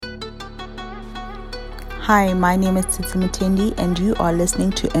Hi, my name is Titi Mutendi, and you are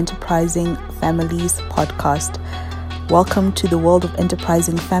listening to Enterprising Families podcast. Welcome to the world of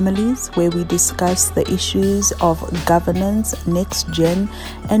enterprising families, where we discuss the issues of governance, next gen,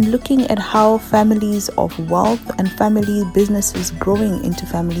 and looking at how families of wealth and family businesses growing into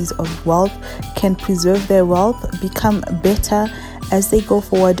families of wealth can preserve their wealth, become better as they go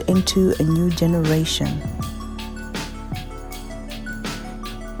forward into a new generation.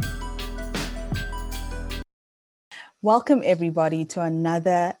 Welcome, everybody, to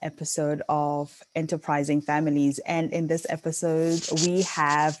another episode of Enterprising Families. And in this episode, we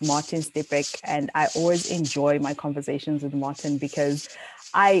have Martin Stepek. And I always enjoy my conversations with Martin because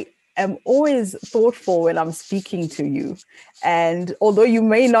I am always thoughtful when I'm speaking to you. And although you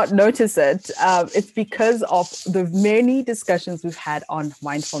may not notice it, it's because of the many discussions we've had on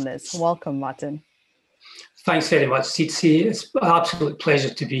mindfulness. Welcome, Martin. Thanks very much, Titi. It's an absolute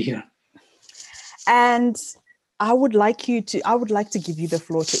pleasure to be here. And I would like to give you the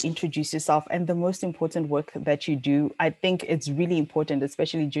floor to introduce yourself and the most important work that you do. I think it's really important,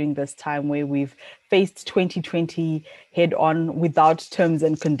 especially during this time where we've faced 2020 head on without terms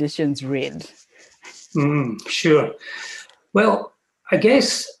and conditions read. Sure. Well, I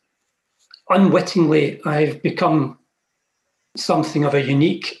guess unwittingly, I've become something of a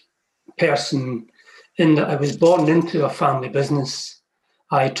unique person in that I was born into a family business.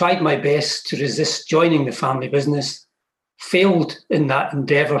 I tried my best to resist joining the family business, failed in that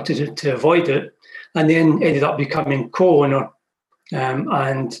endeavour to avoid it, and then ended up becoming co-owner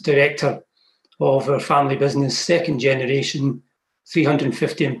and director of our family business, second generation,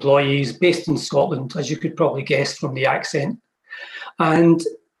 350 employees, based in Scotland, as you could probably guess from the accent. And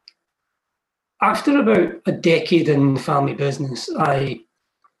after about a decade in the family business, I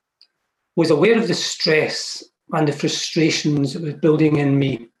was aware of the stress and the frustrations it was building in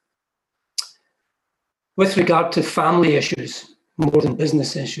me with regard to family issues more than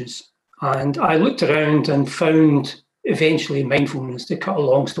business issues. And I looked around and found eventually mindfulness, to cut a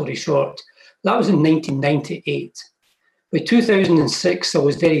long story short. That was in 1998. By 2006, I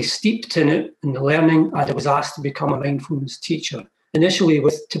was very steeped in it, in the learning, and I was asked to become a mindfulness teacher, initially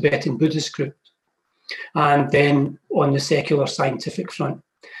with Tibetan Buddhist group, and then on the secular scientific front.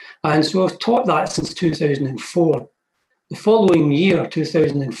 And so I've taught that since 2004. The following year,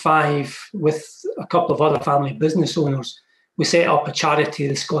 2005, with a couple of other family business owners, we set up a charity,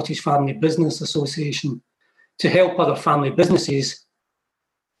 the Scottish Family Business Association, to help other family businesses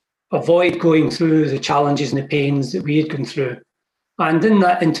avoid going through the challenges and the pains that we had gone through. And in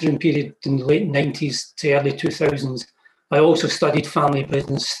that interim period, in the late 90s to early 2000s, I also studied family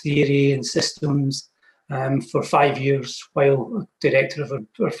business theory and systems for 5 years while director of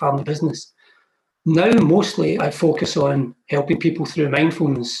our family business. Now, mostly, I focus on helping people through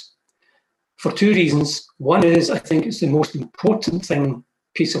mindfulness for two reasons. One is I think it's the most important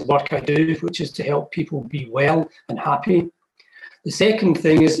piece of work I do, which is to help people be well and happy. The second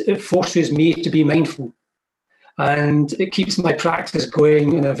thing is it forces me to be mindful, and it keeps my practice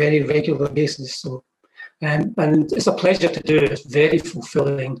going on a very regular basis. So, and it's a pleasure to do it. It's very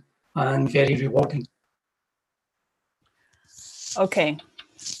fulfilling and very rewarding. Okay.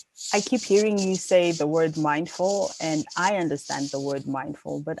 I keep hearing you say the word mindful, and I understand the word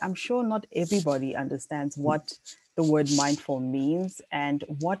mindful, but I'm sure not everybody understands what the word mindful means and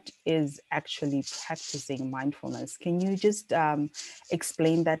what is actually practicing mindfulness. Can you just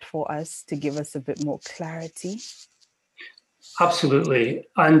explain that for us to give us a bit more clarity? Absolutely.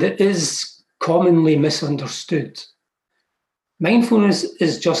 And it is commonly misunderstood. Mindfulness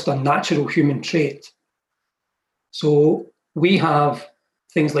is just a natural human trait. So we have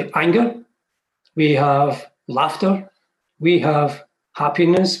things like anger, we have laughter, we have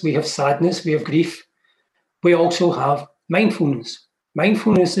happiness, we have sadness, we have grief. We also have mindfulness.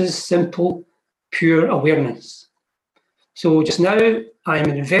 Mindfulness is simple, pure awareness. So just now, I'm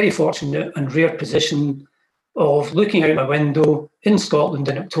in a very fortunate and rare position of looking out my window in Scotland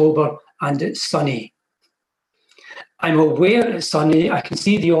in October, and it's sunny. I'm aware it's sunny. I can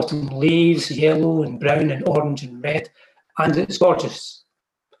see the autumn leaves, yellow and brown and orange and red, and it's gorgeous.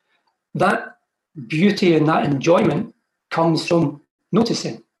 That beauty and that enjoyment comes from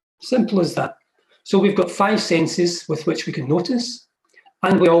noticing. Simple as that. So we've got 5 senses with which we can notice,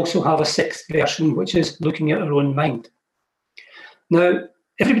 and we also have a 6th version, which is looking at our own mind. Now,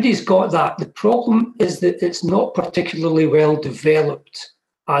 everybody's got that. The problem is that it's not particularly well developed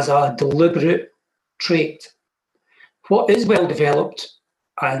as a deliberate trait. What is well developed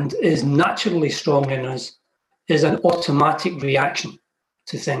and is naturally strong in us is an automatic reaction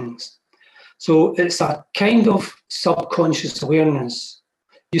to things. So it's a kind of subconscious awareness.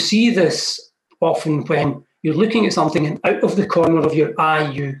 You see this often when you're looking at something and out of the corner of your eye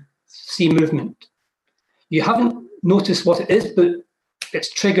you see movement. You haven't noticed what it is, but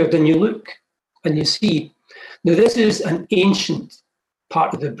it's triggered and you look and you see. Now, this is an ancient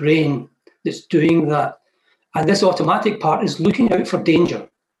part of the brain that's doing that. And this automatic part is looking out for danger,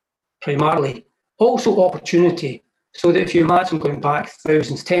 primarily. Also opportunity, so that if you imagine going back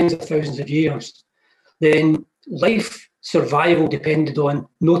thousands, tens of thousands of years, then life survival depended on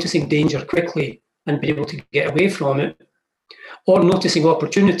noticing danger quickly and being able to get away from it, or noticing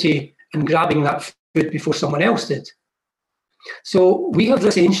opportunity and grabbing that food before someone else did. So we have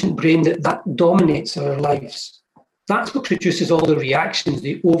this ancient brain that dominates our lives. That's what produces all the reactions,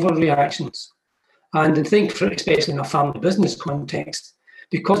 the overreactions. And I think, especially in a family business context,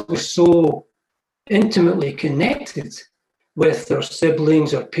 because we're so intimately connected with our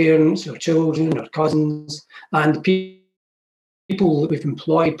siblings, our parents, our children, our cousins, and people that we've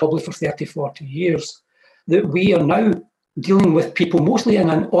employed probably for 30, 40 years, that we are now dealing with people mostly in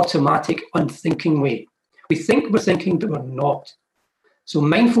an automatic, unthinking way. We think we're thinking, but we're not. So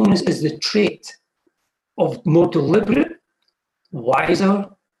mindfulness is the trait of more deliberate, wiser,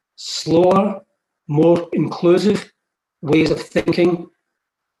 slower, more inclusive ways of thinking,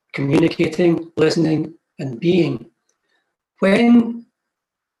 communicating, listening, and being. When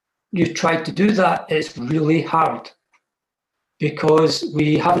you try to do that, it's really hard because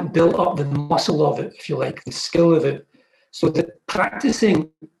we haven't built up the muscle of it, if you like, the skill of it. So the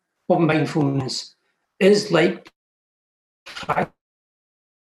practicing of mindfulness is like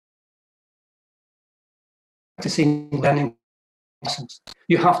practicing learning muscles.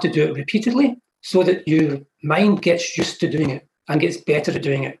 You have to do it repeatedly so that your mind gets used to doing it and gets better at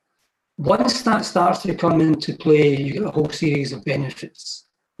doing it. Once that starts to come into play, you get a whole series of benefits,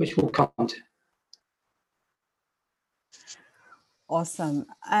 which we'll come to. Awesome.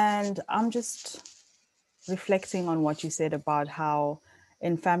 And I'm just reflecting on what you said about how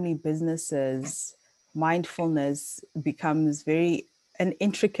in family businesses, mindfulness becomes an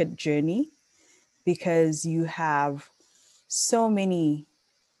intricate journey because you have so many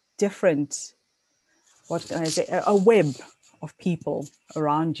different, a web of people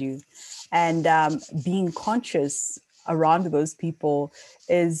around you. And being conscious around those people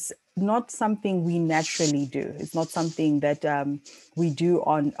is not something we naturally do. It's not something that we do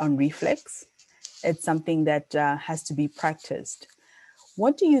on reflex. It's something that has to be practiced.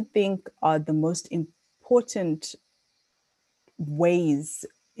 What do you think are the most important ways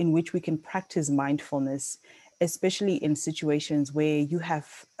in which we can practice mindfulness, especially in situations where you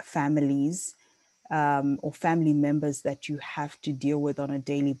have families or family members that you have to deal with on a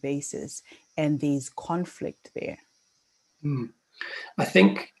daily basis and there's conflict there? I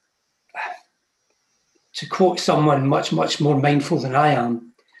think, to quote someone much, much more mindful than I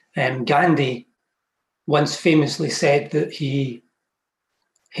am, Gandhi once famously said that he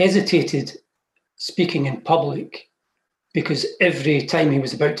hesitated speaking in public because every time he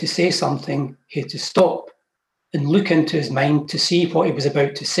was about to say something, he had to stop and look into his mind to see what he was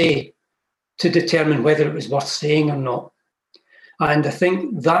about to say to determine whether it was worth saying or not. And I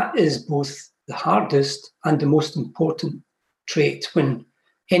think that is both the hardest and the most important trait when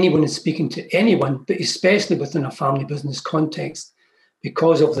anyone is speaking to anyone, but especially within a family business context,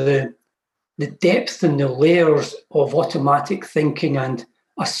 because of the depth and the layers of automatic thinking and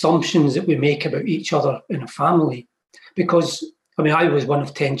assumptions that we make about each other in a family. Because, I was one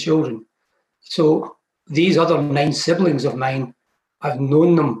of 10 children. So these other 9 siblings of mine, I've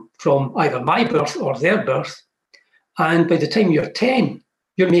known them from either my birth or their birth. And by the time you're 10,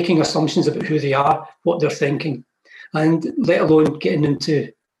 you're making assumptions about who they are, what they're thinking, and let alone getting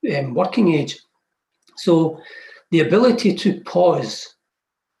into working age. So the ability to pause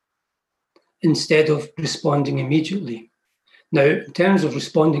instead of responding immediately. Now, in terms of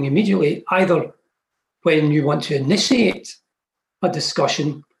responding immediately, either when you want to initiate a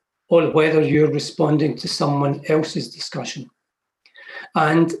discussion or whether you're responding to someone else's discussion.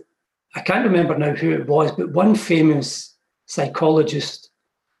 And I can't remember now who it was, but one famous psychologist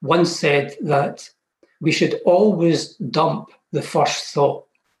once said that we should always dump the first thought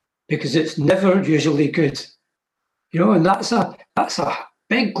because it's never usually good. And that's a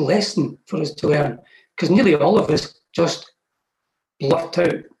big lesson for us to learn, because nearly all of us just blurt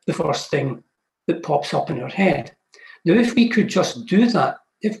out the first thing that pops up in our head. Now, if we could just do that,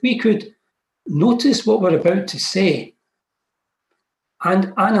 if we could notice what we're about to say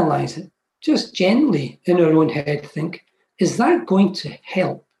and analyze it, just gently in our own head, think, is that going to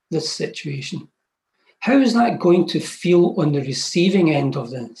help this situation? How is that going to feel on the receiving end of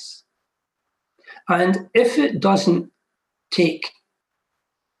this? And if it doesn't take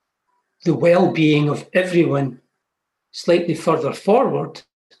the well-being of everyone slightly further forward,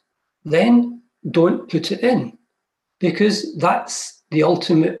 then don't put it in, because that's the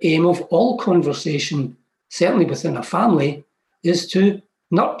ultimate aim of all conversation, certainly within a family, is to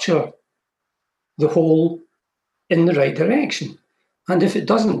nurture the whole in the right direction. And if it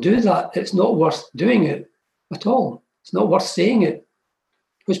doesn't do that, it's not worth doing it at all. It's not worth saying it,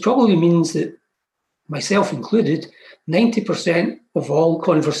 which probably means that, myself included, 90% of all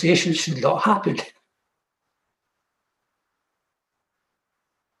conversations should not happen.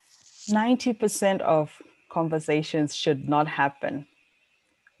 90% of conversations should not happen.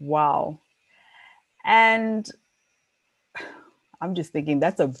 Wow. And I'm just thinking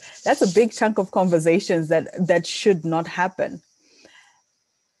that's a big chunk of conversations that should not happen.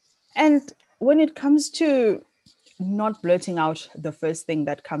 And when it comes to not blurting out the first thing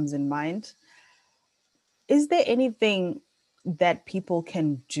that comes in mind, is there anything that people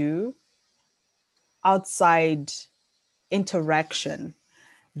can do outside interaction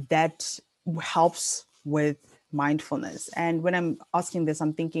that helps with mindfulness? And when I'm asking this,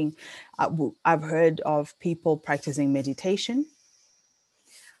 I'm thinking, I've heard of people practicing meditation.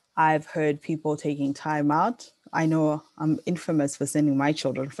 I've heard people taking time out. I know I'm infamous for sending my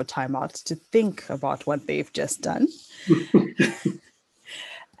children for time out to think about what they've just done.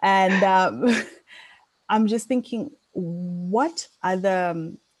 And I'm just thinking, what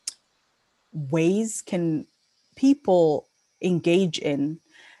other ways can people engage in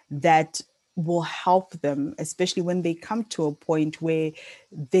that will help them, especially when they come to a point where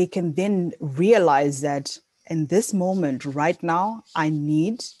they can then realize that in this moment right now, I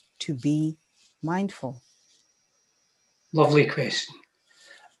need to be mindful? Lovely question.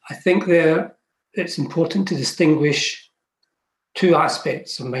 I think it's important to distinguish two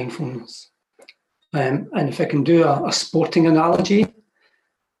aspects of mindfulness. And if I can do a sporting analogy,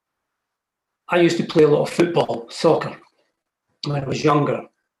 I used to play a lot of football, soccer, when I was younger,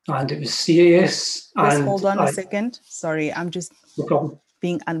 and it was serious. Just hold on a second. Sorry, I'm just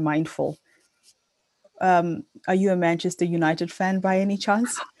being unmindful. Are you a Manchester United fan by any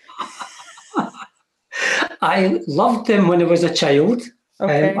chance? I loved them when I was a child.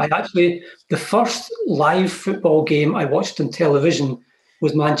 Okay. The first live football game I watched on television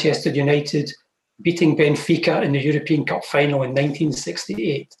was Manchester United beating Benfica in the European Cup final in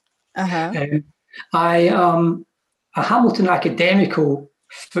 1968. I am a Hamilton Academical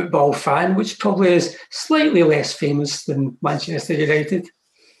football fan, which probably is slightly less famous than Manchester United.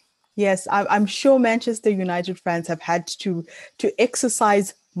 Yes, I'm sure Manchester United fans have had to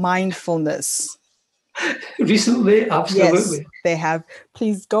exercise mindfulness. Recently, absolutely. Yes, they have.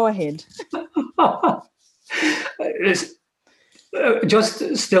 Please go ahead. It's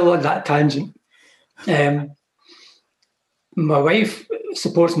just still on that tangent. My wife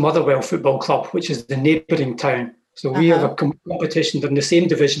supports Motherwell Football Club, which is the neighbouring town. So we have a competition in the same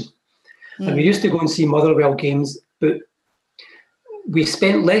division. And we used to go and see Motherwell games, but we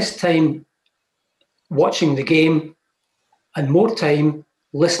spent less time watching the game and more time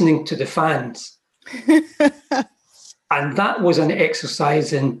listening to the fans. And that was an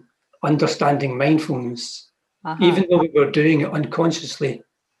exercise in understanding mindfulness, even though we were doing it unconsciously.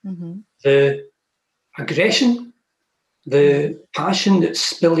 The aggression, the passion that's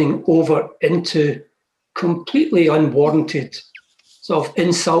spilling over into completely unwarranted sort of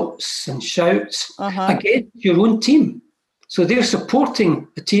insults and shouts against your own team. So they're supporting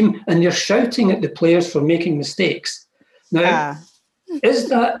the team and they're shouting at the players for making mistakes. Now, is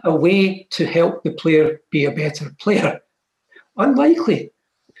that a way to help the player be a better player? Unlikely.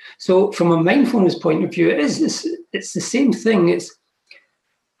 So from a mindfulness point of view, it's the same thing. It's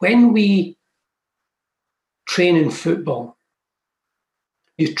when we train in football,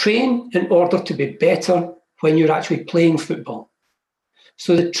 you train in order to be better when you're actually playing football.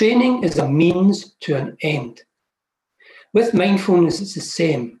 So the training is a means to an end. With mindfulness, it's the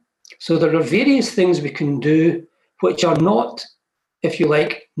same. So there are various things we can do which are not, if you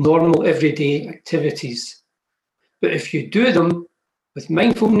like, normal everyday activities. But if you do them with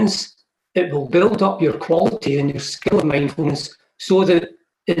mindfulness, it will build up your quality and your skill of mindfulness so that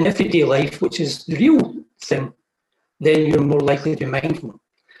in everyday life, which is the real thing, then you're more likely to be mindful.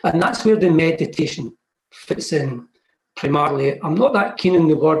 And that's where the meditation fits in primarily. I'm not that keen on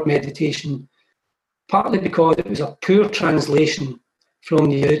the word meditation, partly because it was a poor translation from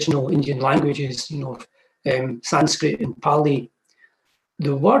the original Indian languages, Sanskrit and Pali.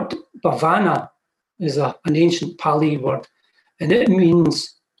 The word bhavana is an ancient Pali word, and it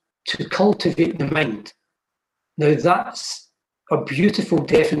means to cultivate the mind. Now, that's a beautiful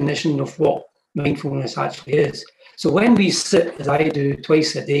definition of what mindfulness actually is. So when we sit, as I do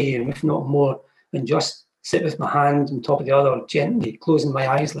twice a day, and if not more, and just sit with my hand on top of the other, gently closing my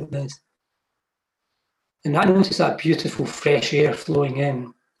eyes like this, and I notice that beautiful fresh air flowing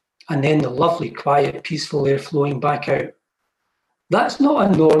in, and then the lovely, quiet, peaceful air flowing back out. That's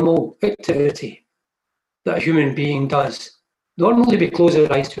not a normal activity that a human being does. Normally we close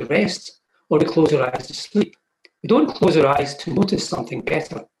our eyes to rest, or we close our eyes to sleep. We don't close our eyes to notice something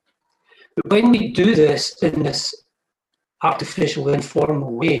better. But when we do this in this artificial,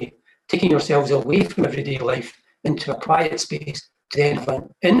 informal way, taking ourselves away from everyday life into a quiet space, to then have an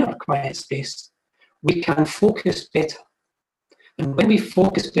inner quiet space, we can focus better. And when we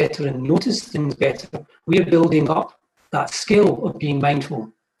focus better and notice things better, we are building up that skill of being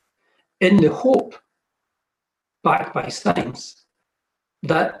mindful in the hope, backed by science,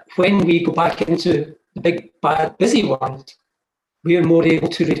 that when we go back into the big, bad, busy world, we are more able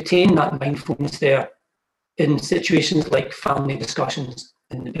to retain that mindfulness there in situations like family discussions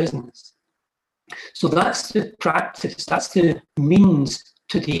in the business. So that's the practice, that's the means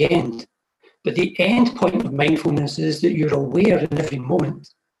to the end. But the end point of mindfulness is that you're aware in every moment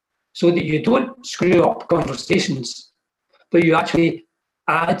so that you don't screw up conversations, but you actually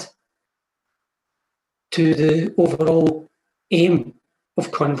add to the overall aim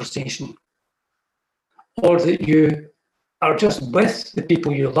of conversation, or that you are just with the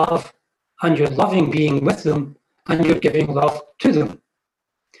people you love and you're loving being with them and you're giving love to them.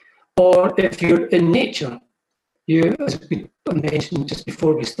 Or if you're in nature, you, as we mentioned just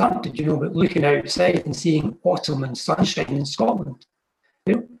before we started, but looking outside and seeing autumn and sunshine in Scotland.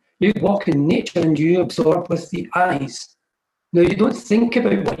 You walk in nature and you absorb with the eyes. Now, you don't think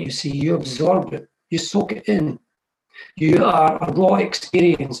about what you see, you absorb it, you soak it in. You are a raw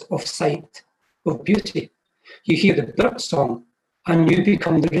experience of sight, of beauty. You hear the bird song and you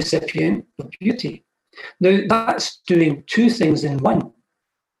become the recipient of beauty. Now, that's doing two things in one.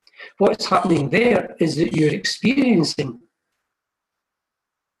 What's happening there is that you're experiencing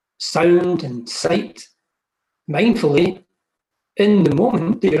sound and sight mindfully in the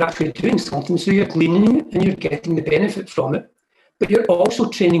moment that you're actually doing something. So you're gleaning it and you're getting the benefit from it, but you're also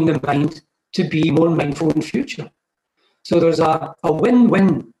training the mind to be more mindful in future. So there's a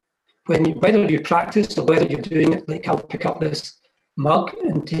win-win whether you practice or whether you're doing it. Like I'll pick up this mug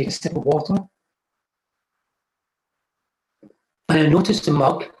and take a sip of water, and I notice the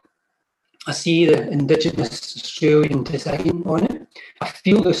mug. I see the indigenous Australian design on it. I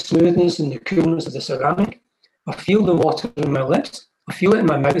feel the smoothness and the coolness of the ceramic. I feel the water in my lips. I feel it in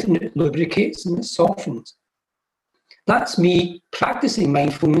my mouth, and it lubricates and it softens. That's me practicing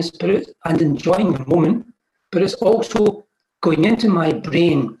mindfulness and enjoying the moment, but it's also going into my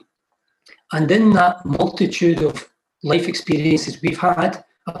brain. And in that multitude of life experiences we've had,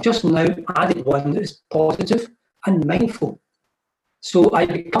 I've just now added one that is positive and mindful. So I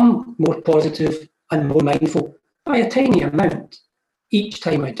become more positive and more mindful by a tiny amount each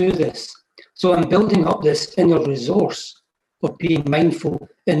time I do this. So I'm building up this inner resource of being mindful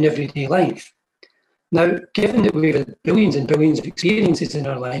in everyday life. Now, given that we have billions and billions of experiences in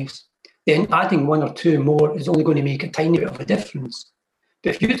our lives, then adding one or two more is only going to make a tiny bit of a difference.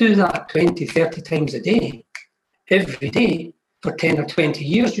 But if you do that 20, 30 times a day, every day, for 10 or 20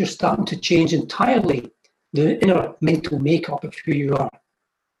 years, you're starting to change entirely the inner mental makeup of who you are.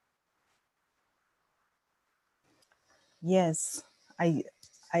 Yes, I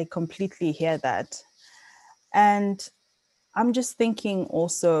completely hear that. And I'm just thinking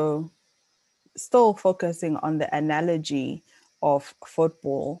also, still focusing on the analogy of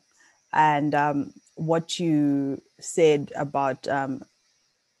football and what you said about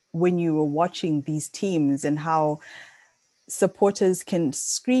when you were watching these teams and how supporters can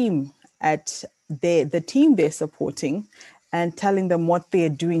scream at the team they're supporting and telling them what they're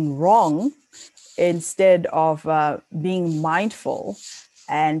doing wrong instead of being mindful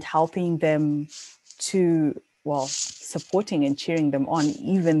and helping them to, supporting and cheering them on,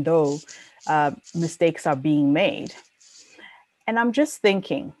 even though mistakes are being made. And I'm just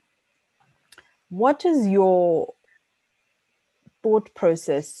thinking, what is your thought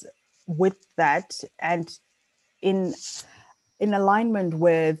process with that, and in alignment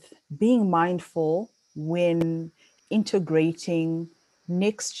with being mindful when integrating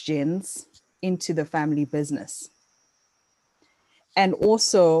next gens into the family business? And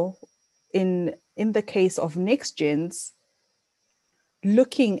also in the case of next gens,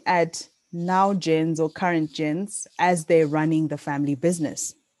 looking at now gens or current gens as they're running the family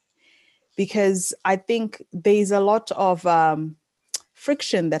business. Because I think there's a lot of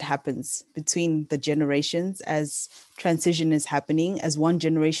friction that happens between the generations as transition is happening, as one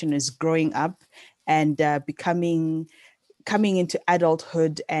generation is growing up and coming into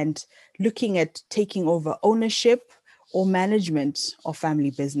adulthood and looking at taking over ownership or management of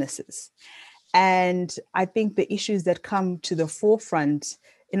family businesses. And I think the issues that come to the forefront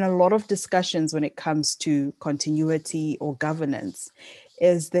in a lot of discussions when it comes to continuity or governance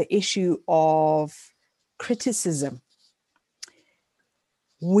is the issue of criticism.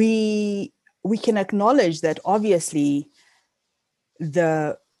 We can acknowledge that obviously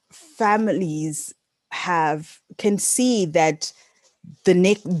the families can see that the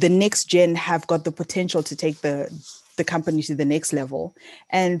next gen have got the potential to take the company to the next level.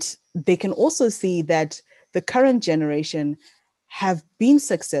 And they can also see that the current generation have been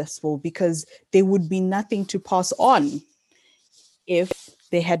successful because there would be nothing to pass on if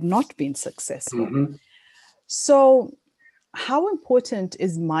they had not been successful. Mm-hmm. So how important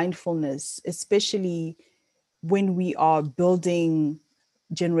is mindfulness, especially when we are building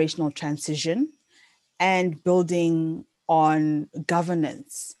generational transition and building on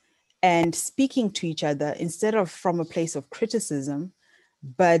governance and speaking to each other instead of from a place of criticism,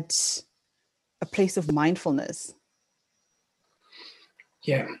 but a place of mindfulness?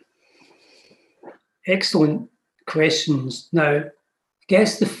 Yeah. Excellent questions. Now, I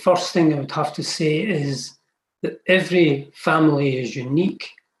guess the first thing I would have to say is that every family is unique,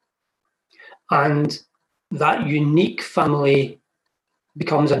 and that unique family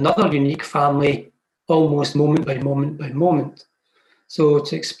becomes another unique family almost moment by moment by moment. So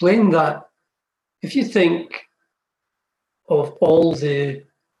to explain that, if you think of all the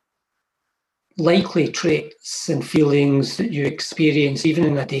likely traits and feelings that you experience even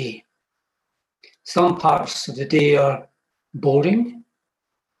in a day, some parts of the day are boring,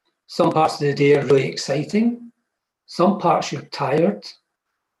 some parts of the day are really exciting, some parts you're tired,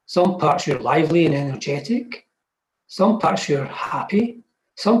 some parts you're lively and energetic, some parts you're happy,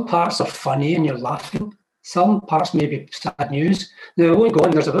 some parts are funny and you're laughing, some parts may be sad news. Now, I won't go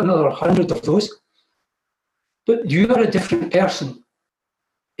on, there's about another 100 of those. But you are a different person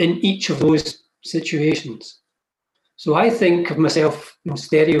in each of those situations. So I think of myself,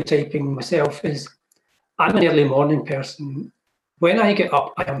 stereotyping myself as I'm an early morning person. When I get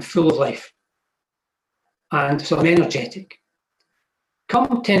up, I am full of life. And so I'm energetic.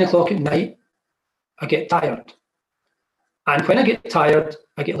 Come 10 o'clock at night, I get tired. And when I get tired,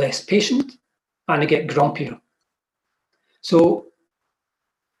 I get less patient and I get grumpier. So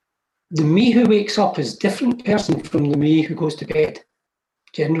the me who wakes up is a different person from the me who goes to bed,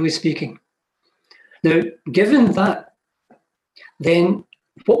 generally speaking. Now, given that, then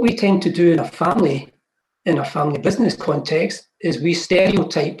what we tend to do in a family business context, is we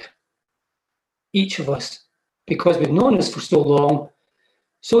stereotype each of us because we've known us for so long.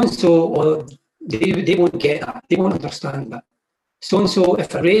 So-and-so, well, they won't get that. They won't understand that. So-and-so,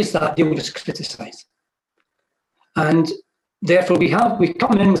 if I raise that, they will just criticise. And therefore, we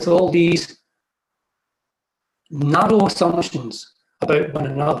come in with all these narrow assumptions about one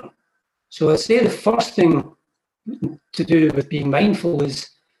another. So I'd say the first thing to do with being mindful is,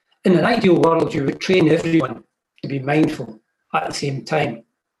 in an ideal world, you would train everyone to be mindful at the same time.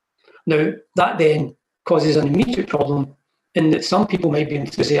 Now, that then causes an immediate problem in that some people might be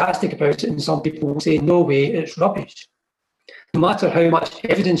enthusiastic about it and some people will say, no way, it's rubbish. No matter how much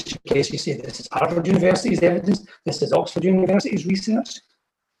evidence you place, you say this is Harvard University's evidence, this is Oxford University's research.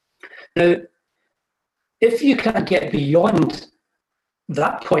 Now, if you can't get beyond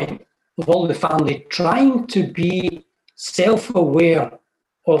that point of all the family trying to be self-aware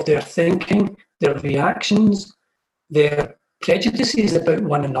of their thinking, their reactions, their prejudices about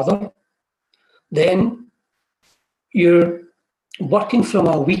one another, then you're working from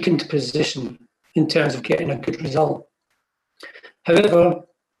a weakened position in terms of getting a good result. However,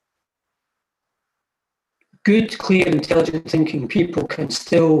 good, clear, intelligent thinking people can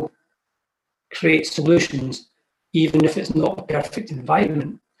still create solutions, even if it's not a perfect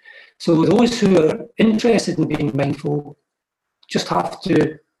environment. So those who are interested in being mindful just have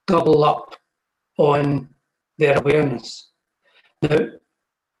to double up on their awareness. Now,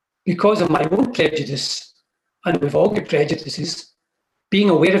 because of my own prejudice, and we've all got prejudices, being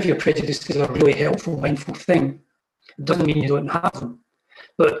aware of your prejudices is a really helpful, mindful thing. It doesn't mean you don't have them.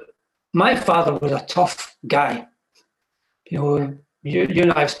 But my father was a tough guy. You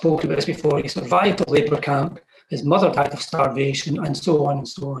and I have spoken about this before. He survived a labour camp. His mother died of starvation, and so on and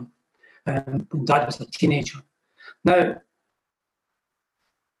so on. When Dad was a teenager. Now,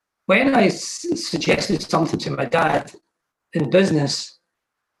 when I suggested something to my dad in business,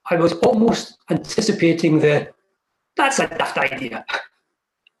 I was almost anticipating the, That's a daft idea.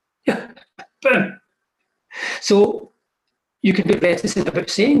 Boom. So you can be reticent about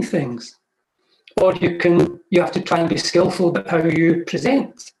saying things, or you have to try and be skillful about how you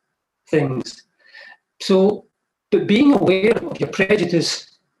present things. So, but being aware of your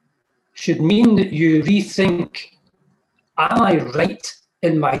prejudice should mean that you rethink, am I right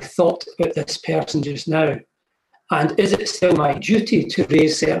in my thought about this person just now? And is it still my duty to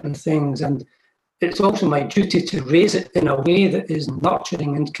raise certain things? And it's also my duty to raise it in a way that is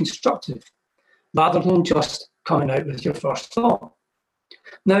nurturing and constructive, rather than just coming out with your first thought.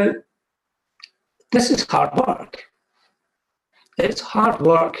 Now, this is hard work. It's hard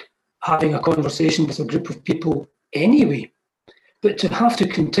work having a conversation with a group of people anyway, but to have to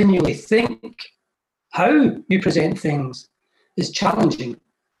continually think how you present things is challenging.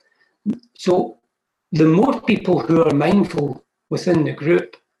 So the more people who are mindful within the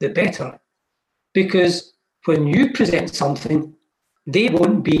group, the better, because when you present something, they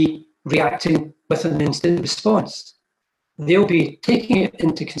won't be reacting with an instant response. They'll be taking it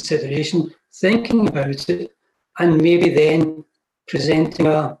into consideration, thinking about it, and maybe then presenting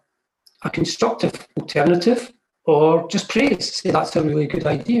a constructive alternative or just praise. Say that's a really good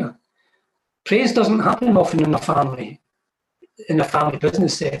idea. Praise doesn't happen often in a family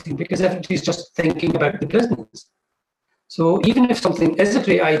business setting, because everybody's just thinking about the business. So even if something is a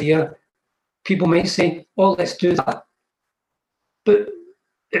great idea, people might say, oh, let's do that. But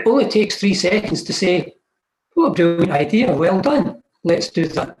it only takes 3 seconds to say, oh, a brilliant idea, well done, let's do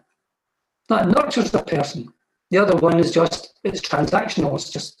that. That nurtures the person. The other one is just, it's transactional, it's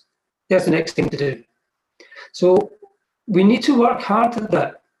just, there's the next thing to do. So we need to work hard at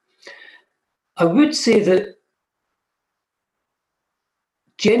that. I would say that,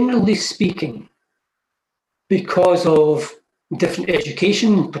 generally speaking, because of different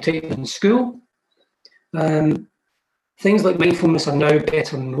education, particularly in school, things like mindfulness are now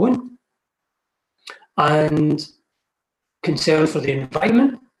better known, and concern for the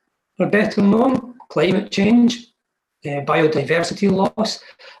environment are better known, climate change, biodiversity loss,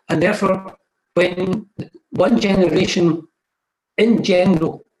 and therefore when one generation in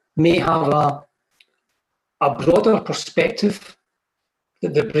general may have a broader perspective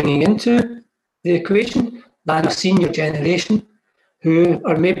that they're bringing into the equation than a senior generation who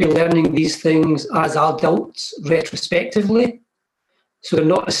are maybe learning these things as adults retrospectively, so they're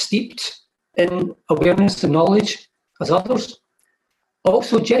not as steeped in awareness and knowledge as others.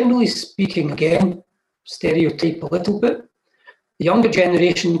 Also, generally speaking, again, stereotype a little bit, the younger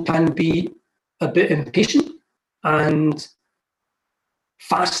generation can be a bit impatient and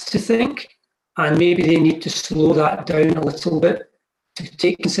fast to think, and maybe they need to slow that down a little bit to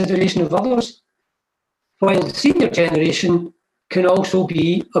take consideration of others, while the senior generation can also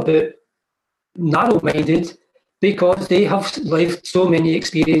be a bit narrow-minded because they have lived so many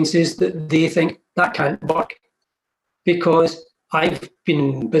experiences that they think that can't work, because I've been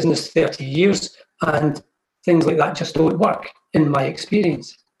in business 30 years and things like that just don't work in my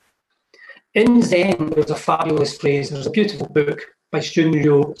experience. In Zen, there's a fabulous phrase, there's a beautiful book by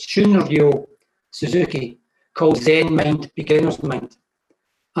Shunryo Suzuki called Zen Mind, Beginner's Mind.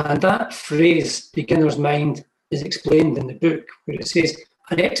 And that phrase, beginner's mind, is explained in the book, where it says,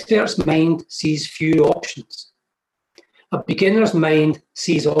 an expert's mind sees few options. A beginner's mind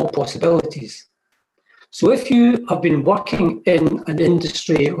sees all possibilities. So if you have been working in an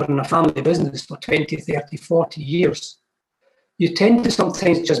industry or in a family business for 20, 30, 40 years, you tend to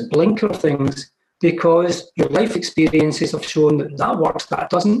sometimes just blinker things because your life experiences have shown that that works, that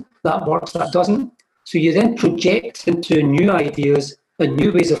doesn't, that works, that doesn't. So you then project into new ideas and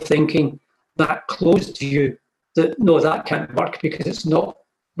new ways of thinking that close to you, that no, that can't work because it's not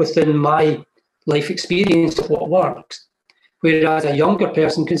within my life experience of what works. Whereas a younger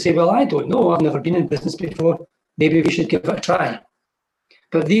person can say, well, I don't know, I've never been in business before, maybe we should give it a try.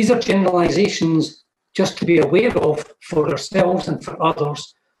 But these are generalizations just to be aware of for ourselves and for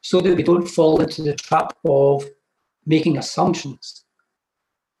others, so that we don't fall into the trap of making assumptions.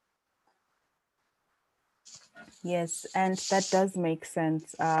 Yes, and that does make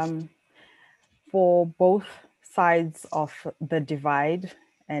sense for both sides of the divide,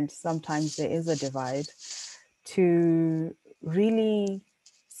 and sometimes there is a divide, to really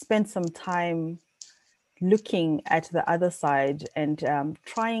spend some time looking at the other side and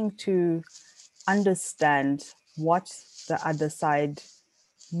trying to understand what the other side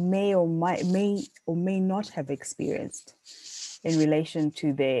may or may not have experienced in relation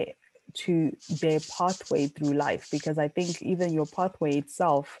to their pathway through life, because I think even your pathway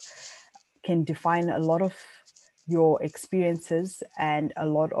itself can define a lot of your experiences and a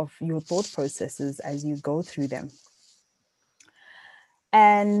lot of your thought processes as you go through them.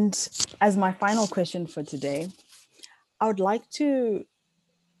 And as my final question for today, I would like to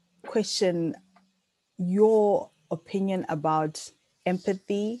question your opinion about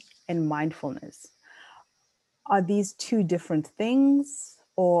empathy and mindfulness. Are these two different things,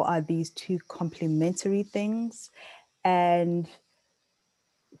 or are these two complementary things? And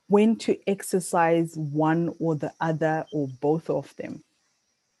when to exercise one or the other or both of them?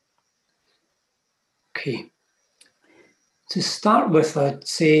 Okay. To start with, I'd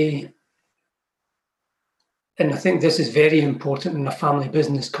say, and I think this is very important in a family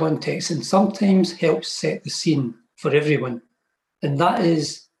business context and sometimes helps set the scene for everyone. And that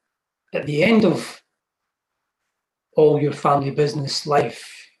is, at the end of all your family business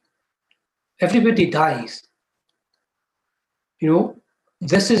life, everybody dies. You know,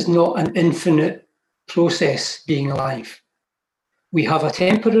 this is not an infinite process being alive. We have a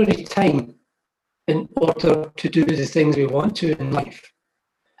temporary time in order to do the things we want to in life.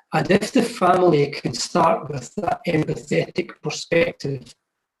 And if the family can start with that empathetic perspective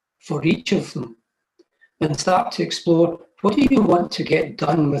for each of them and start to explore, what do you want to get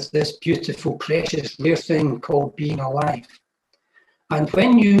done with this beautiful, precious, rare thing called being alive? And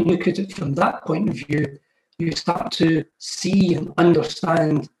when you look at it from that point of view, you start to see and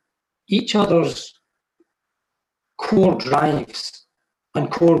understand each other's core drives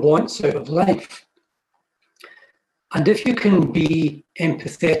and core wants out of life. And if you can be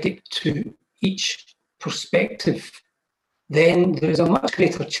empathetic to each perspective, then there's a much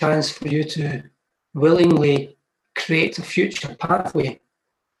greater chance for you to willingly create a future pathway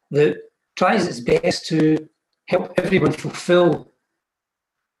that tries its best to help everyone fulfill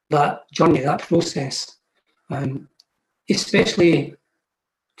that journey, that process, especially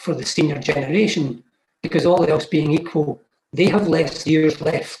for the senior generation, because all else being equal, they have less years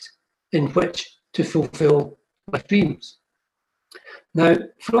left in which to fulfill their dreams. Now,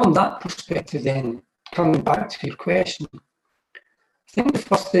 from that perspective then, coming back to your question, I think the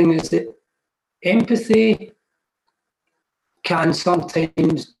first thing is that empathy can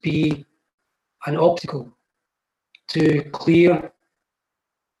sometimes be an obstacle to clear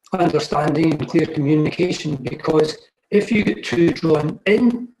understanding and clear communication, because if you get too drawn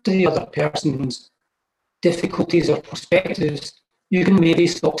into the other person's difficulties or perspectives, you can maybe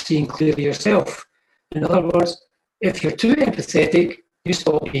stop seeing clearly yourself. In other words, if you're too empathetic, you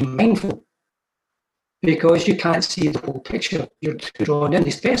stop being mindful because you can't see the whole picture. You're too drawn in,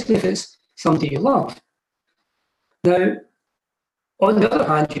 especially if it's somebody you love. Now, on the other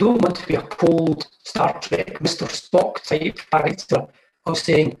hand, you don't want to be a cold Star Trek, Mr. Spock type character of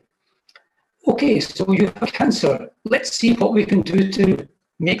saying, okay, so you have cancer. Let's see what we can do to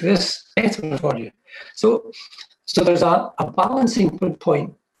make this better for you. So there's a balancing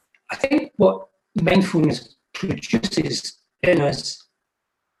point. I think what mindfulness produces in us,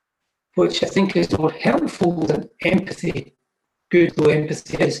 which I think is more helpful than empathy, good though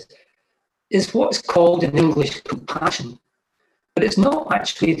empathy is what's called in English compassion. But it's not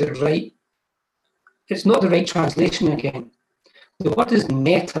actually it's not the right translation again. The word is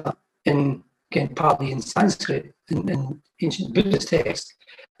metta in Pali and Sanskrit in ancient Buddhist texts.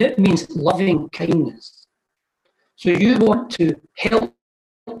 It means loving kindness. So you want to help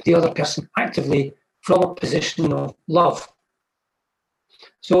the other person actively from a position of love.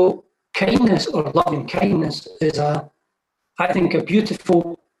 So kindness or loving kindness is I think, a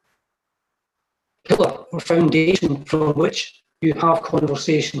beautiful pillar or foundation from which you have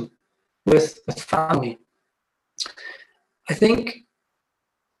conversation with family. I think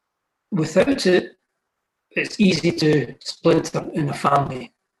without it, it's easy to splinter in a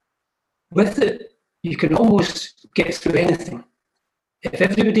family. With it, you can almost get through anything. If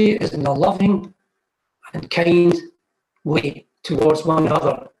everybody is in a loving and kind way towards one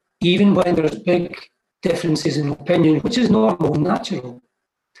another, even when there's big differences in opinion, which is normal and natural,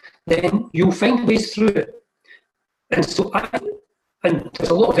 then you'll find ways through it. And so and there's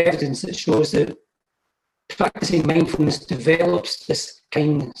a lot of evidence that shows that practicing mindfulness develops this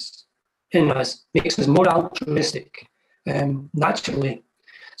kindness in us, makes us more altruistic naturally.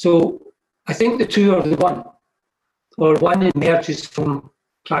 So I think the two are the one, or one emerges from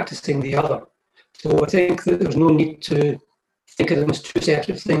practicing the other. So I think that there's no need to think of them as two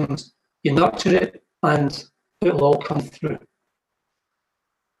separate things. You nurture it and it will all come through.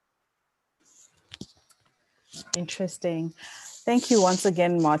 Interesting. Thank you once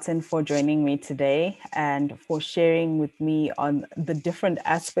again, Martin, for joining me today and for sharing with me on the different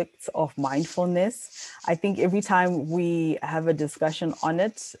aspects of mindfulness. I think every time we have a discussion on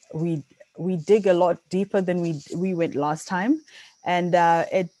it, we dig a lot deeper than we went last time. And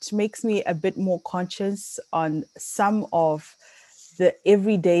it makes me a bit more conscious on some of the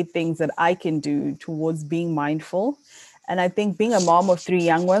everyday things that I can do towards being mindful. And I think being a mom of 3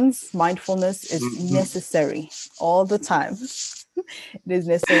 young ones, mindfulness is necessary all the time. It is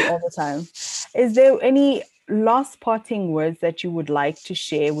necessary all the time. Is there any last parting words that you would like to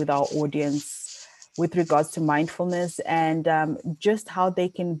share with our audience with regards to mindfulness and just how they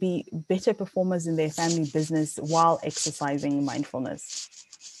can be better performers in their family business while exercising mindfulness?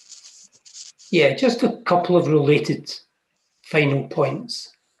 Yeah, just a couple of related final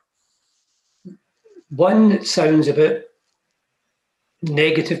points. One that sounds a bit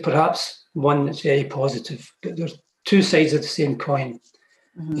negative, perhaps, one that's very positive, but there's two sides of the same coin.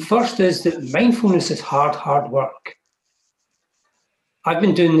 The first is that mindfulness is hard work. I've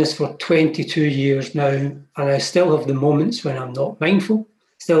been doing this for 22 years now, and I still have the moments when I'm not mindful,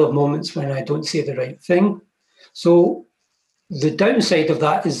 still have moments when I don't say the right thing. So the downside of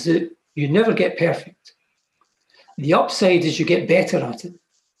that is that you never get perfect. The upside is you get better at it.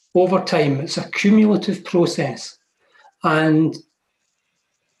 Over time, it's a cumulative process. And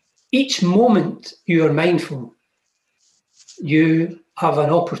each moment you are mindful, you have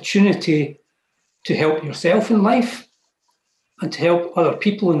an opportunity to help yourself in life and to help other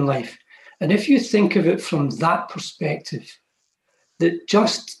people in life. And if you think of it from that perspective, that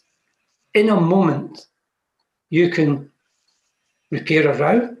just in a moment, you can repair a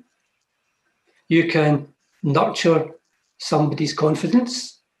row, you can nurture somebody's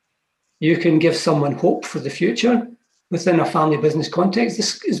confidence, you can give someone hope for the future within a family business context.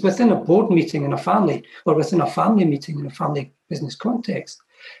 This is within a board meeting in a family or within a family meeting in a family business context.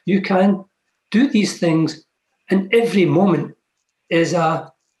 You can do these things, and every moment is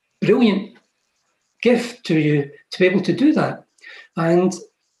a brilliant gift to you to be able to do that. And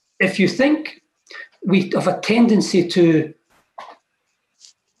if you think, we have a tendency to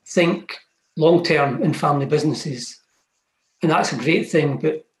think long-term in family businesses, and that's a great thing,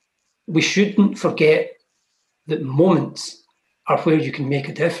 but we shouldn't forget that moments are where you can make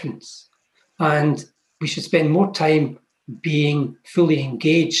a difference. And we should spend more time being fully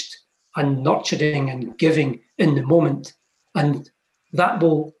engaged and nurturing and giving in the moment. And that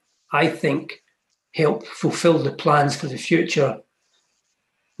will, I think, help fulfill the plans for the future,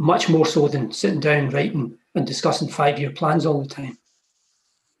 much more so than sitting down, writing and discussing 5-year plans all the time.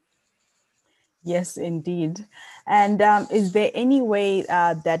 Yes, indeed. And is there any way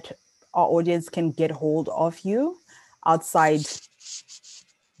that our audience can get hold of you outside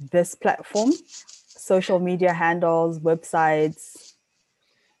this platform? Social media handles, websites?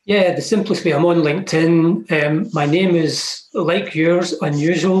 Yeah, the simplest way, I'm on LinkedIn. My name is, like yours,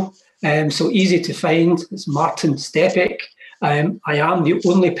 unusual, so easy to find. It's Martin Stepek. I am the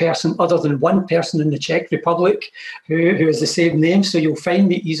only person, other than one person in the Czech Republic, who has the same name, so you'll find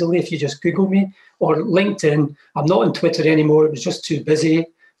me easily if you just Google me. Or LinkedIn. I'm not on Twitter anymore, it was just too busy.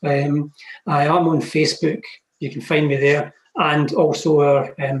 I am on Facebook, you can find me there. And also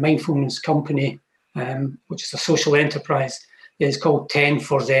our mindfulness company, which is a social enterprise, is called 10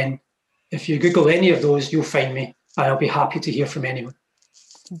 for Zen. If you Google any of those, you'll find me, and I'll be happy to hear from anyone.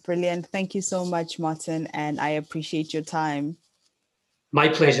 Brilliant. Thank you so much, Martin, and I appreciate your time. My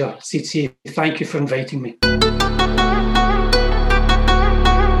pleasure, Tsitsi. Thank you for inviting me.